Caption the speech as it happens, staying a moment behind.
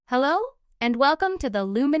Hello, and welcome to the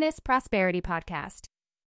Luminous Prosperity Podcast.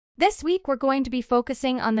 This week, we're going to be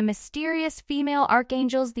focusing on the mysterious female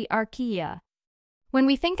archangels, the Archeia. When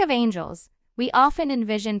we think of angels, we often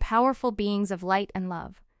envision powerful beings of light and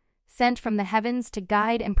love, sent from the heavens to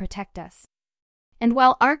guide and protect us. And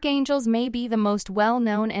while archangels may be the most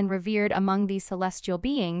well-known and revered among these celestial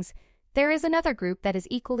beings, there is another group that is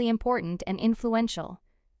equally important and influential,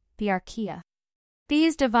 the Archeia.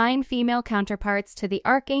 These divine female counterparts to the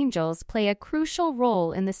archangels play a crucial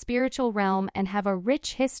role in the spiritual realm and have a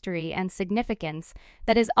rich history and significance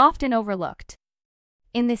that is often overlooked.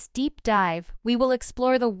 In this deep dive, we will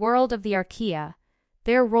explore the world of the Archeia,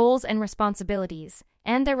 their roles and responsibilities,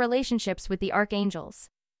 and their relationships with the archangels.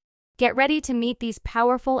 Get ready to meet these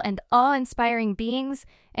powerful and awe-inspiring beings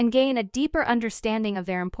and gain a deeper understanding of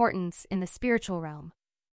their importance in the spiritual realm.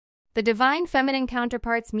 The divine feminine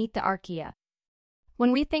counterparts meet the Archeia.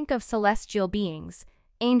 When we think of celestial beings,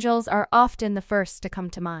 angels are often the first to come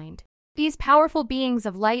to mind. These powerful beings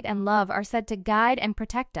of light and love are said to guide and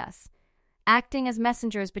protect us, acting as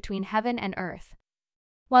messengers between heaven and earth.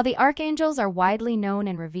 While the archangels are widely known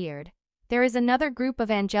and revered, there is another group of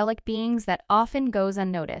angelic beings that often goes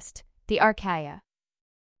unnoticed, the Archeia.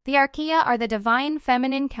 The Archeia are the divine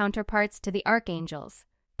feminine counterparts to the archangels,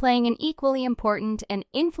 playing an equally important and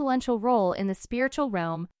influential role in the spiritual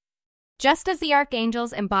realm. Just as the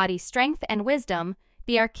archangels embody strength and wisdom,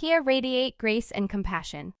 the Archeia radiate grace and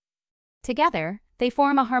compassion. Together, they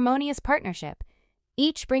form a harmonious partnership,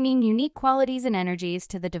 each bringing unique qualities and energies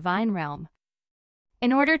to the divine realm.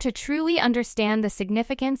 In order to truly understand the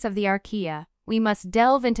significance of the Archeia, we must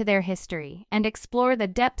delve into their history and explore the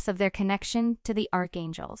depths of their connection to the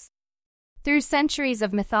archangels. Through centuries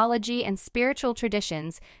of mythology and spiritual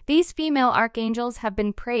traditions, these female archangels have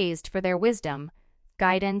been praised for their wisdom,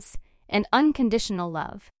 guidance, and unconditional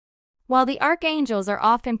love. While the archangels are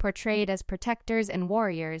often portrayed as protectors and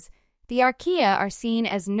warriors, the Archeia are seen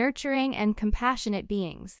as nurturing and compassionate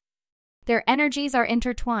beings. Their energies are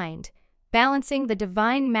intertwined, balancing the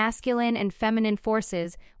divine masculine and feminine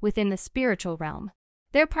forces within the spiritual realm.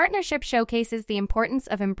 Their partnership showcases the importance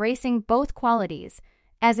of embracing both qualities,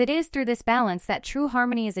 as it is through this balance that true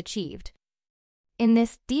harmony is achieved. In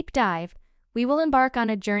this deep dive, we will embark on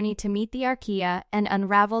a journey to meet the Archeia and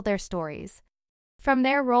unravel their stories. From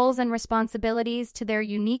their roles and responsibilities to their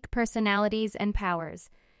unique personalities and powers,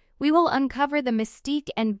 we will uncover the mystique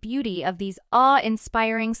and beauty of these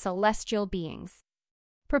awe-inspiring celestial beings.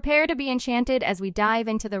 Prepare to be enchanted as we dive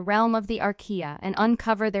into the realm of the Archeia and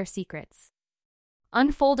uncover their secrets.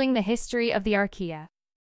 Unfolding the history of the Archeia.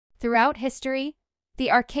 Throughout history, the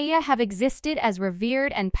Archeia have existed as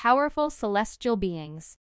revered and powerful celestial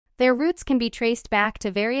beings. Their roots can be traced back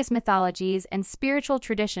to various mythologies and spiritual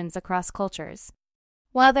traditions across cultures.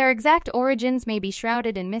 While their exact origins may be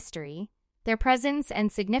shrouded in mystery, their presence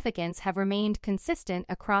and significance have remained consistent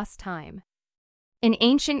across time. In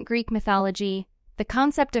ancient Greek mythology, the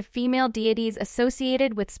concept of female deities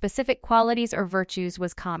associated with specific qualities or virtues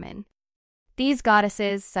was common. These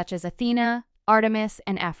goddesses, such as Athena, Artemis,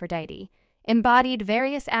 and Aphrodite, embodied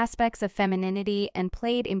various aspects of femininity and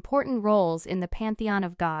played important roles in the pantheon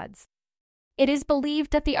of gods. It is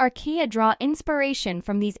believed that the Archeia draw inspiration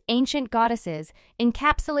from these ancient goddesses,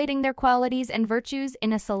 encapsulating their qualities and virtues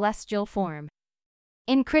in a celestial form.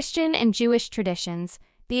 In Christian and Jewish traditions,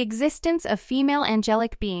 the existence of female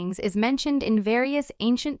angelic beings is mentioned in various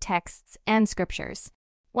ancient texts and scriptures.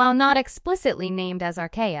 While not explicitly named as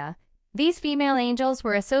Archeia, these female angels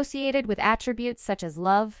were associated with attributes such as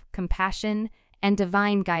love, compassion, and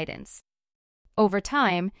divine guidance. Over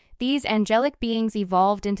time, these angelic beings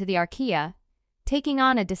evolved into the Archeia, taking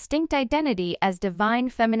on a distinct identity as divine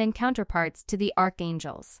feminine counterparts to the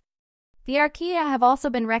archangels. The Archeia have also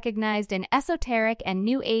been recognized in esoteric and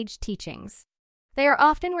New Age teachings. They are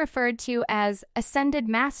often referred to as ascended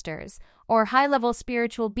masters or high-level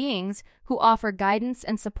spiritual beings who offer guidance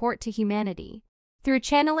and support to humanity. Through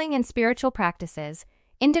channeling and spiritual practices,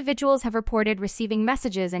 individuals have reported receiving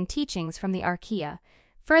messages and teachings from the Archeia,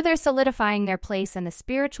 further solidifying their place in the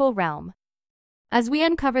spiritual realm. As we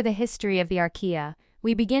uncover the history of the Archeia,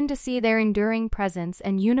 we begin to see their enduring presence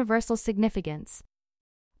and universal significance.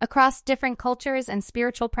 Across different cultures and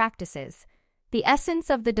spiritual practices, the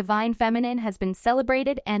essence of the divine feminine has been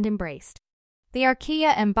celebrated and embraced. The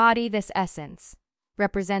Archeia embody this essence,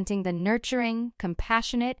 representing the nurturing,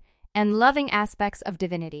 compassionate, and loving aspects of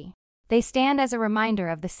divinity. They stand as a reminder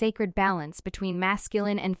of the sacred balance between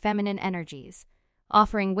masculine and feminine energies,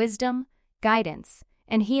 offering wisdom, guidance,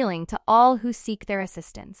 and healing to all who seek their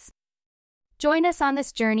assistance. Join us on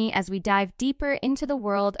this journey as we dive deeper into the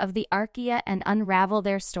world of the Archeia and unravel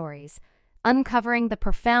their stories, uncovering the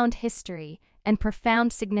profound history and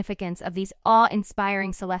profound significance of these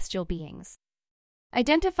awe-inspiring celestial beings.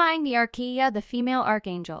 Identifying the Archeia, the female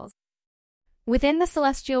archangels. Within the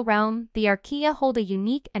celestial realm, the Archeia hold a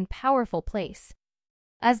unique and powerful place.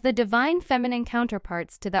 As the divine feminine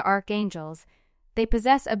counterparts to the archangels, they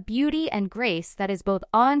possess a beauty and grace that is both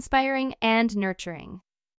awe-inspiring and nurturing.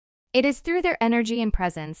 It is through their energy and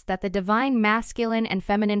presence that the divine masculine and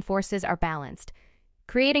feminine forces are balanced,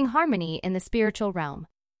 creating harmony in the spiritual realm.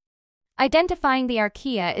 Identifying the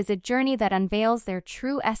Archeia is a journey that unveils their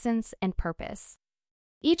true essence and purpose.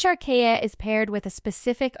 Each Archeia is paired with a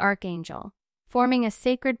specific archangel, forming a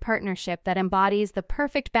sacred partnership that embodies the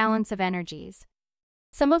perfect balance of energies.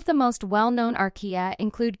 Some of the most well-known Archeia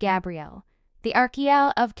include Gabriel, the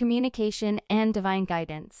Archeia of communication and divine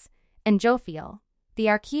guidance, and Jophiel, the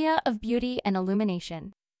Archeia of beauty and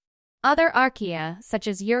illumination. Other Archeia, such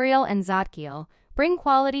as Uriel and Zadkiel, bring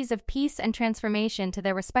qualities of peace and transformation to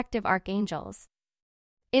their respective archangels.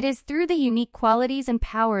 It is through the unique qualities and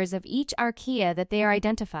powers of each Archeia that they are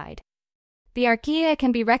identified. The Archeia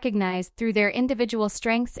can be recognized through their individual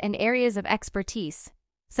strengths and areas of expertise,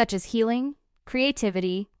 such as healing,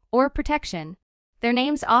 creativity, or protection. Their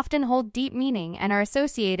names often hold deep meaning and are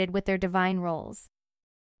associated with their divine roles.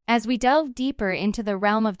 As we delve deeper into the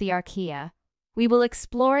realm of the Archeia, we will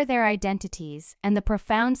explore their identities and the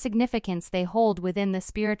profound significance they hold within the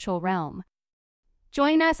spiritual realm.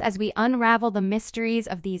 Join us as we unravel the mysteries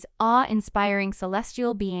of these awe-inspiring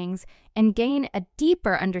celestial beings and gain a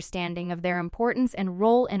deeper understanding of their importance and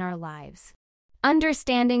role in our lives.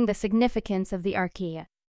 Understanding the significance of the Archeia.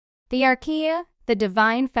 The Archeia, the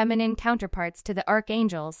divine feminine counterparts to the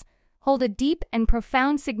archangels, hold a deep and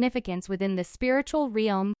profound significance within the spiritual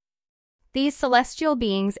realm. These celestial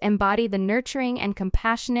beings embody the nurturing and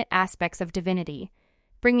compassionate aspects of divinity,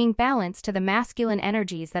 bringing balance to the masculine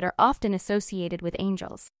energies that are often associated with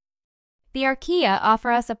angels. The Archeia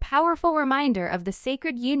offer us a powerful reminder of the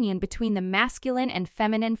sacred union between the masculine and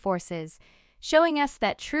feminine forces, showing us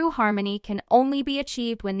that true harmony can only be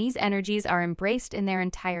achieved when these energies are embraced in their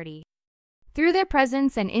entirety. Through their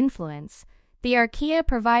presence and influence, the Archeia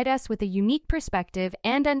provide us with a unique perspective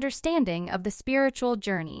and understanding of the spiritual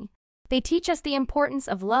journey. They teach us the importance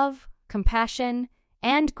of love, compassion,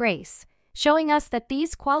 and grace, showing us that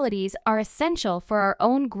these qualities are essential for our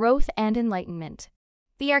own growth and enlightenment.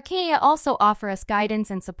 The Archeia also offer us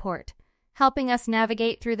guidance and support, helping us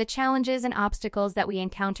navigate through the challenges and obstacles that we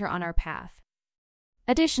encounter on our path.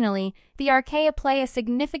 Additionally, the Archeia play a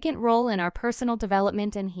significant role in our personal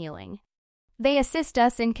development and healing. They assist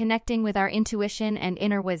us in connecting with our intuition and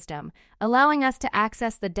inner wisdom, allowing us to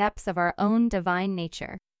access the depths of our own divine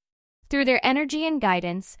nature. Through their energy and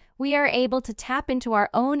guidance, we are able to tap into our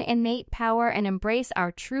own innate power and embrace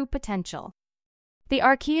our true potential. The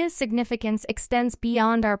Archeia's significance extends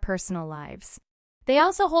beyond our personal lives. They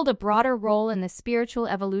also hold a broader role in the spiritual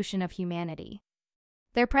evolution of humanity.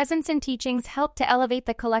 Their presence and teachings help to elevate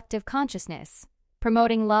the collective consciousness,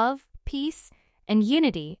 promoting love, peace, and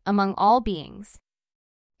unity among all beings.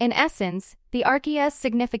 In essence, the Archeia's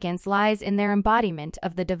significance lies in their embodiment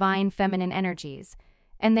of the divine feminine energies,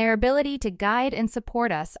 and their ability to guide and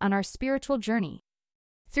support us on our spiritual journey.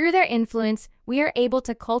 Through their influence, we are able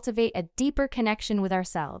to cultivate a deeper connection with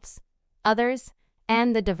ourselves, others,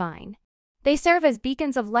 and the divine. They serve as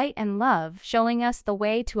beacons of light and love, showing us the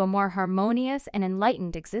way to a more harmonious and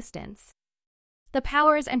enlightened existence. The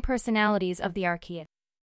powers and personalities of the Archeia.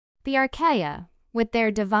 The Archeia, with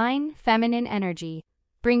their divine feminine energy,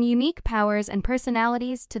 bring unique powers and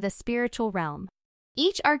personalities to the spiritual realm.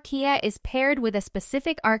 Each Archeia is paired with a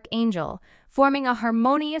specific archangel, forming a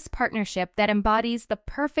harmonious partnership that embodies the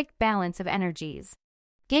perfect balance of energies.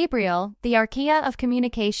 Gabriel, the Archeia of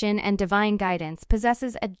communication and divine guidance,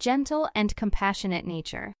 possesses a gentle and compassionate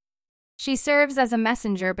nature. She serves as a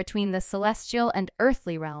messenger between the celestial and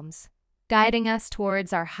earthly realms, guiding us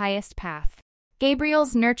towards our highest path.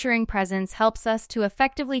 Gabriel's nurturing presence helps us to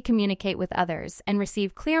effectively communicate with others and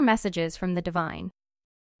receive clear messages from the divine.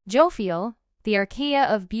 Jophiel, the Archeia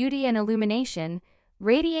of beauty and illumination,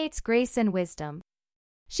 radiates grace and wisdom.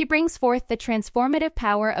 She brings forth the transformative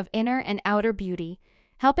power of inner and outer beauty,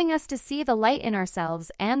 helping us to see the light in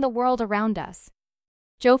ourselves and the world around us.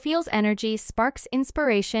 Jophiel's energy sparks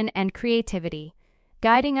inspiration and creativity,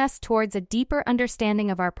 guiding us towards a deeper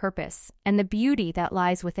understanding of our purpose and the beauty that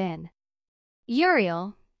lies within.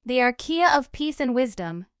 Uriel, the Archeia of peace and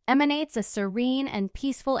wisdom, emanates a serene and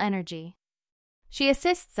peaceful energy. She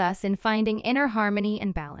assists us in finding inner harmony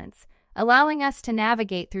and balance, allowing us to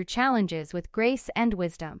navigate through challenges with grace and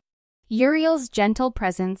wisdom. Uriel's gentle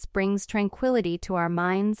presence brings tranquility to our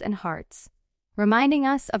minds and hearts, reminding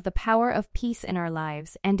us of the power of peace in our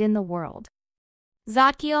lives and in the world.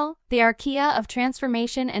 Zadkiel, the Archeia of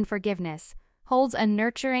transformation and forgiveness, holds a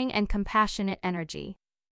nurturing and compassionate energy.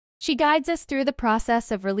 She guides us through the process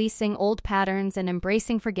of releasing old patterns and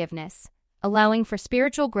embracing forgiveness, allowing for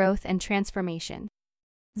spiritual growth and transformation.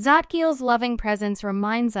 Zadkiel's loving presence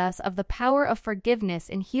reminds us of the power of forgiveness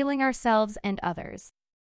in healing ourselves and others.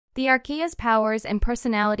 The Archeia's powers and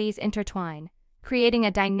personalities intertwine, creating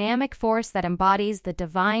a dynamic force that embodies the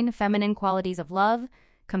divine feminine qualities of love,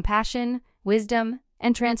 compassion, wisdom,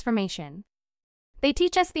 and transformation. They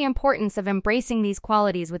teach us the importance of embracing these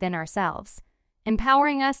qualities within ourselves,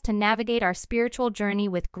 empowering us to navigate our spiritual journey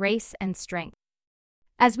with grace and strength.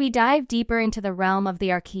 As we dive deeper into the realm of the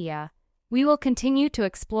Archeia, we will continue to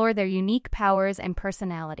explore their unique powers and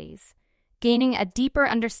personalities, gaining a deeper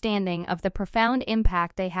understanding of the profound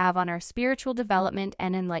impact they have on our spiritual development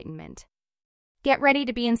and enlightenment. Get ready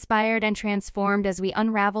to be inspired and transformed as we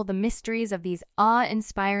unravel the mysteries of these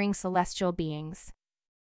awe-inspiring celestial beings.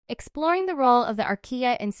 Exploring the role of the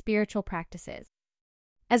Archeia in spiritual practices.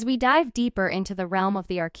 As we dive deeper into the realm of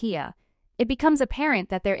the Archeia, it becomes apparent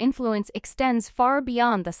that their influence extends far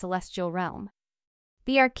beyond the celestial realm.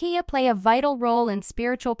 The Archeia play a vital role in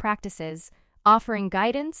spiritual practices, offering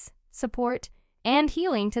guidance, support, and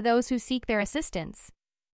healing to those who seek their assistance.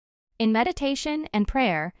 In meditation and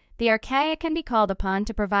prayer, the Archeia can be called upon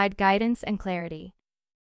to provide guidance and clarity.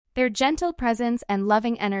 Their gentle presence and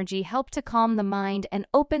loving energy help to calm the mind and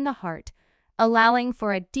open the heart, allowing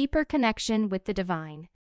for a deeper connection with the divine.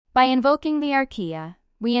 By invoking the Archeia,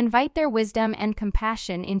 we invite their wisdom and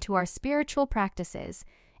compassion into our spiritual practices,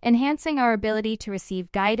 enhancing our ability to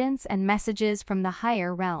receive guidance and messages from the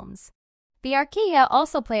higher realms. The Archeia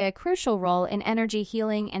also play a crucial role in energy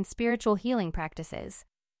healing and spiritual healing practices.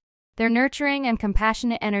 Their nurturing and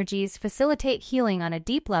compassionate energies facilitate healing on a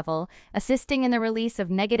deep level, assisting in the release of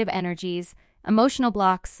negative energies, emotional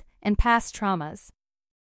blocks, and past traumas.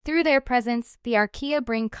 Through their presence, the Archeia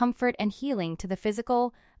bring comfort and healing to the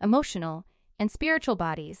physical, emotional, and spiritual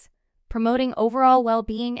bodies, promoting overall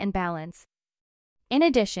well-being and balance. In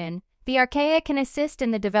addition, the Archeia can assist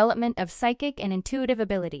in the development of psychic and intuitive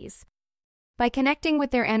abilities. By connecting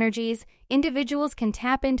with their energies, individuals can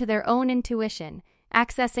tap into their own intuition,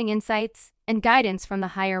 accessing insights and guidance from the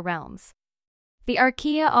higher realms. The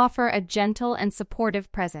Archeia offer a gentle and supportive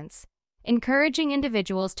presence, encouraging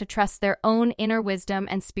individuals to trust their own inner wisdom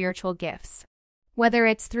and spiritual gifts. Whether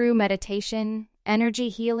it's through meditation, energy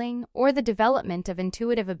healing, or the development of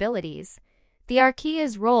intuitive abilities, the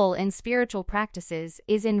Archeia's role in spiritual practices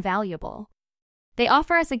is invaluable. They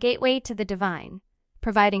offer us a gateway to the divine,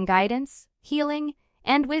 providing guidance, healing,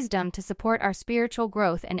 and wisdom to support our spiritual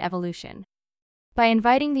growth and evolution. By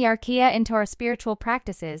inviting the Archeia into our spiritual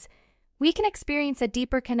practices, we can experience a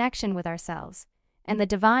deeper connection with ourselves, and the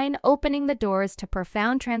divine opening the doors to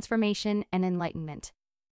profound transformation and enlightenment.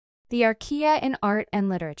 The Archeia in art and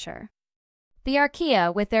literature. The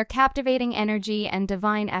Archeia, with their captivating energy and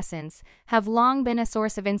divine essence, have long been a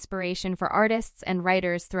source of inspiration for artists and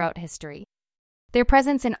writers throughout history. Their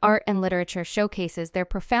presence in art and literature showcases their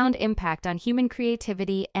profound impact on human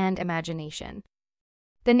creativity and imagination.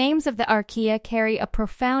 The names of the Archeia carry a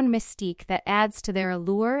profound mystique that adds to their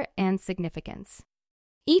allure and significance.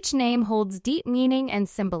 Each name holds deep meaning and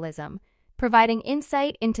symbolism, providing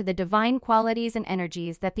insight into the divine qualities and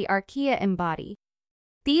energies that the Archeia embody.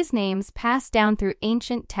 These names, passed down through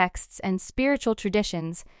ancient texts and spiritual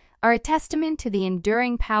traditions, are a testament to the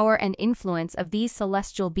enduring power and influence of these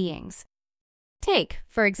celestial beings. Take,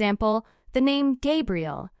 for example, the name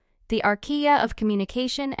Gabriel, the Archeia of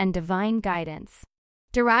communication and divine guidance.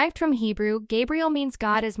 Derived from Hebrew, Gabriel means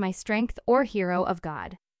God is my strength or hero of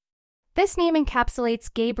God. This name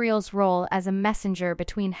encapsulates Gabriel's role as a messenger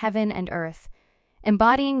between heaven and earth,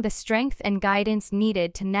 embodying the strength and guidance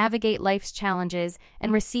needed to navigate life's challenges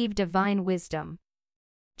and receive divine wisdom.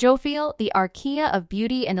 Jophiel, the Archeia of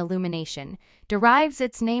beauty and illumination, derives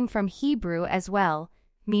its name from Hebrew as well,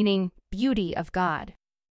 meaning beauty of God.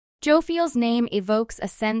 Jophiel's name evokes a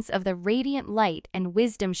sense of the radiant light and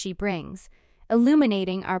wisdom she brings,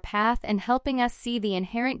 illuminating our path and helping us see the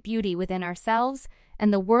inherent beauty within ourselves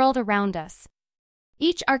and the world around us.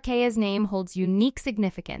 Each Archeia's name holds unique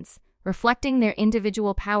significance, reflecting their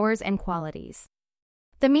individual powers and qualities.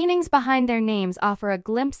 The meanings behind their names offer a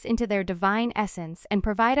glimpse into their divine essence and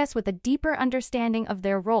provide us with a deeper understanding of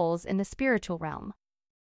their roles in the spiritual realm.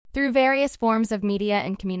 Through various forms of media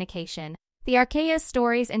and communication, the Archeia's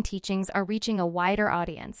stories and teachings are reaching a wider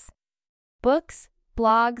audience. Books,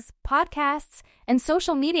 blogs, podcasts, and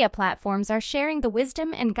social media platforms are sharing the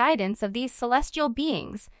wisdom and guidance of these celestial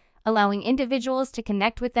beings, allowing individuals to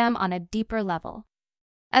connect with them on a deeper level.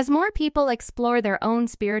 As more people explore their own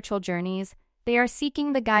spiritual journeys, they are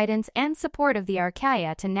seeking the guidance and support of the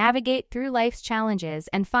Archeia to navigate through life's challenges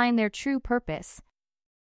and find their true purpose.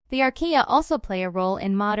 The Archeia also play a role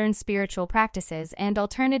in modern spiritual practices and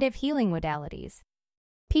alternative healing modalities.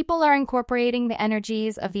 People are incorporating the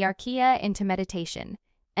energies of the Archeia into meditation,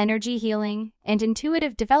 energy healing, and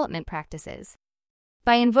intuitive development practices.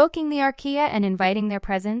 By invoking the Archeia and inviting their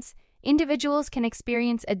presence, individuals can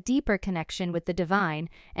experience a deeper connection with the divine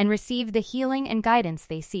and receive the healing and guidance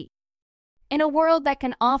they seek. In a world that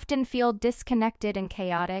can often feel disconnected and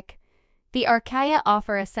chaotic, the Archeia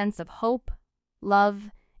offer a sense of hope,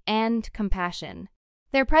 love, and compassion.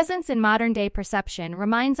 Their presence in modern-day perception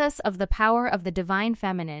reminds us of the power of the divine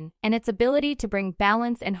feminine and its ability to bring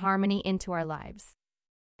balance and harmony into our lives.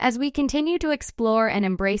 As we continue to explore and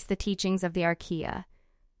embrace the teachings of the Archeia,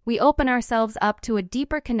 we open ourselves up to a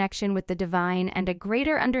deeper connection with the divine and a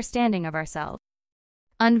greater understanding of ourselves.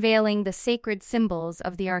 Unveiling the sacred symbols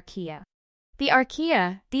of the Archeia. The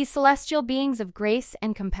Archeia, these celestial beings of grace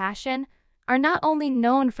and compassion, are not only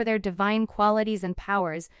known for their divine qualities and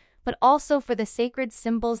powers, but also for the sacred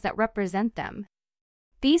symbols that represent them.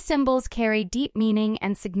 These symbols carry deep meaning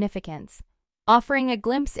and significance, offering a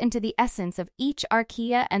glimpse into the essence of each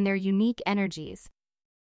Archeia and their unique energies.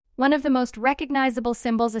 One of the most recognizable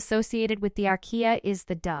symbols associated with the Archeia is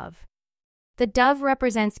the dove. The dove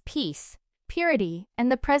represents peace, purity,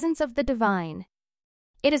 and the presence of the divine.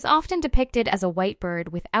 It is often depicted as a white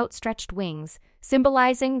bird with outstretched wings,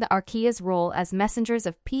 symbolizing the Archeia's role as messengers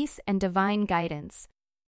of peace and divine guidance.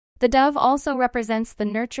 The dove also represents the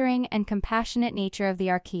nurturing and compassionate nature of the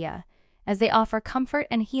Archeia, as they offer comfort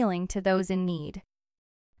and healing to those in need.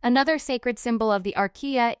 Another sacred symbol of the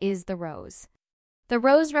Archeia is the rose. The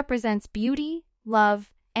rose represents beauty,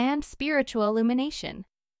 love, and spiritual illumination.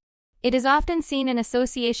 It is often seen in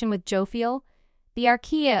association with Jophiel, the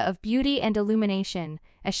Archeia of beauty and illumination,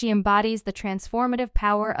 as she embodies the transformative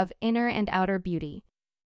power of inner and outer beauty.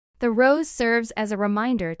 The rose serves as a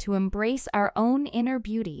reminder to embrace our own inner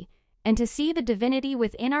beauty and to see the divinity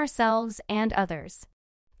within ourselves and others.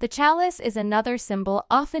 The chalice is another symbol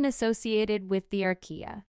often associated with the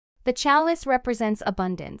Archeia. The chalice represents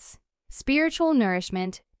abundance, spiritual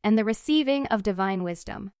nourishment, and the receiving of divine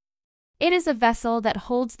wisdom. It is a vessel that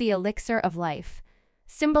holds the elixir of life,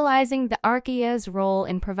 symbolizing the Archeia's role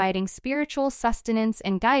in providing spiritual sustenance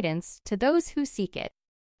and guidance to those who seek it.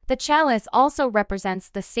 The chalice also represents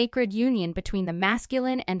the sacred union between the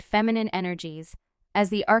masculine and feminine energies, as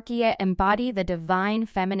the Archeia embody the divine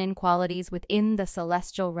feminine qualities within the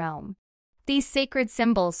celestial realm. These sacred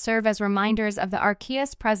symbols serve as reminders of the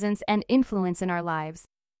Archeia's presence and influence in our lives.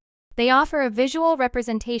 They offer a visual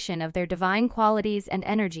representation of their divine qualities and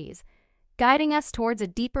energies, guiding us towards a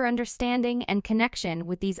deeper understanding and connection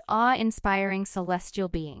with these awe-inspiring celestial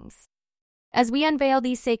beings. As we unveil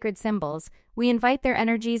these sacred symbols, we invite their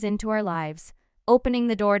energies into our lives, opening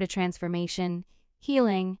the door to transformation,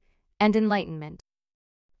 healing, and enlightenment.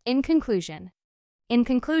 In conclusion,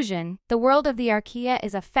 the world of the Archeia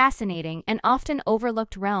is a fascinating and often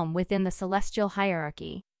overlooked realm within the celestial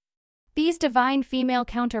hierarchy. These divine female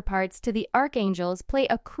counterparts to the archangels play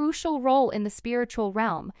a crucial role in the spiritual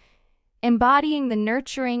realm, embodying the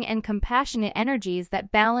nurturing and compassionate energies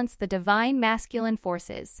that balance the divine masculine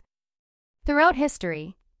forces. Throughout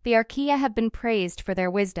history, the Archeia have been praised for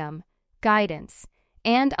their wisdom, guidance,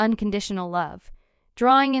 and unconditional love,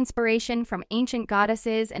 drawing inspiration from ancient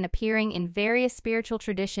goddesses and appearing in various spiritual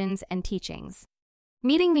traditions and teachings.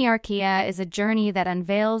 Meeting the Archeia is a journey that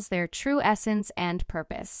unveils their true essence and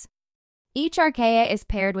purpose. Each Archeia is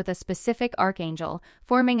paired with a specific archangel,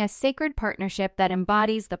 forming a sacred partnership that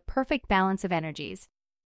embodies the perfect balance of energies.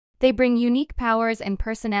 They bring unique powers and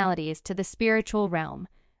personalities to the spiritual realm,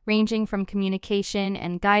 ranging from communication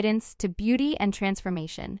and guidance to beauty and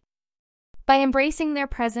transformation. By embracing their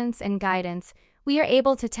presence and guidance, we are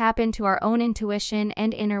able to tap into our own intuition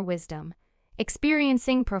and inner wisdom,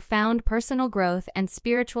 experiencing profound personal growth and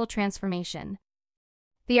spiritual transformation.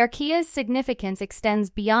 The Archeia's significance extends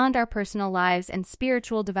beyond our personal lives and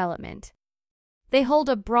spiritual development. They hold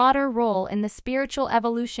a broader role in the spiritual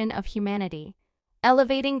evolution of humanity,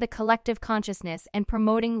 elevating the collective consciousness and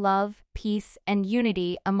promoting love, peace, and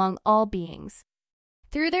unity among all beings.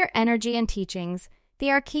 Through their energy and teachings, the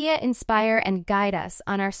Archeia inspire and guide us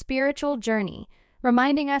on our spiritual journey,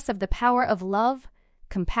 reminding us of the power of love,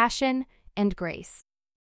 compassion, and grace.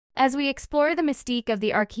 As we explore the mystique of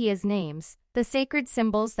the Archeia's names, the sacred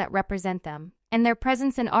symbols that represent them, and their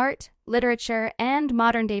presence in art, literature, and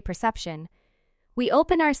modern-day perception, we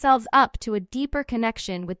open ourselves up to a deeper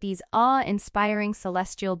connection with these awe-inspiring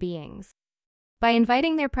celestial beings. By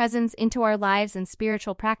inviting their presence into our lives and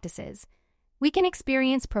spiritual practices, we can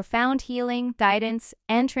experience profound healing, guidance,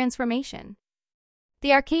 and transformation. The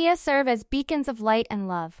Archeia serve as beacons of light and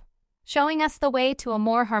love, showing us the way to a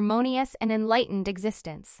more harmonious and enlightened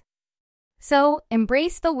existence. So,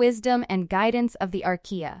 embrace the wisdom and guidance of the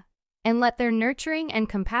Archeia, and let their nurturing and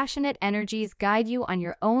compassionate energies guide you on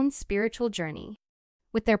your own spiritual journey.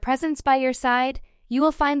 With their presence by your side, you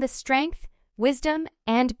will find the strength, wisdom,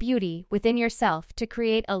 and beauty within yourself to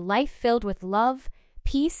create a life filled with love,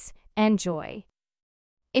 peace, and joy.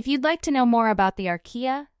 If you'd like to know more about the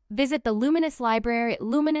Archeia, visit the Luminous Library at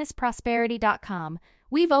luminousprosperity.com.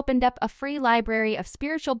 We've opened up a free library of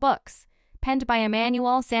spiritual books, penned by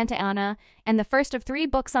Emmanuel Santana, and the first of 3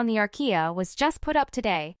 books on the Archeia was just put up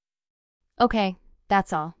today. Okay,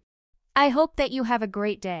 that's all. I hope that you have a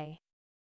great day.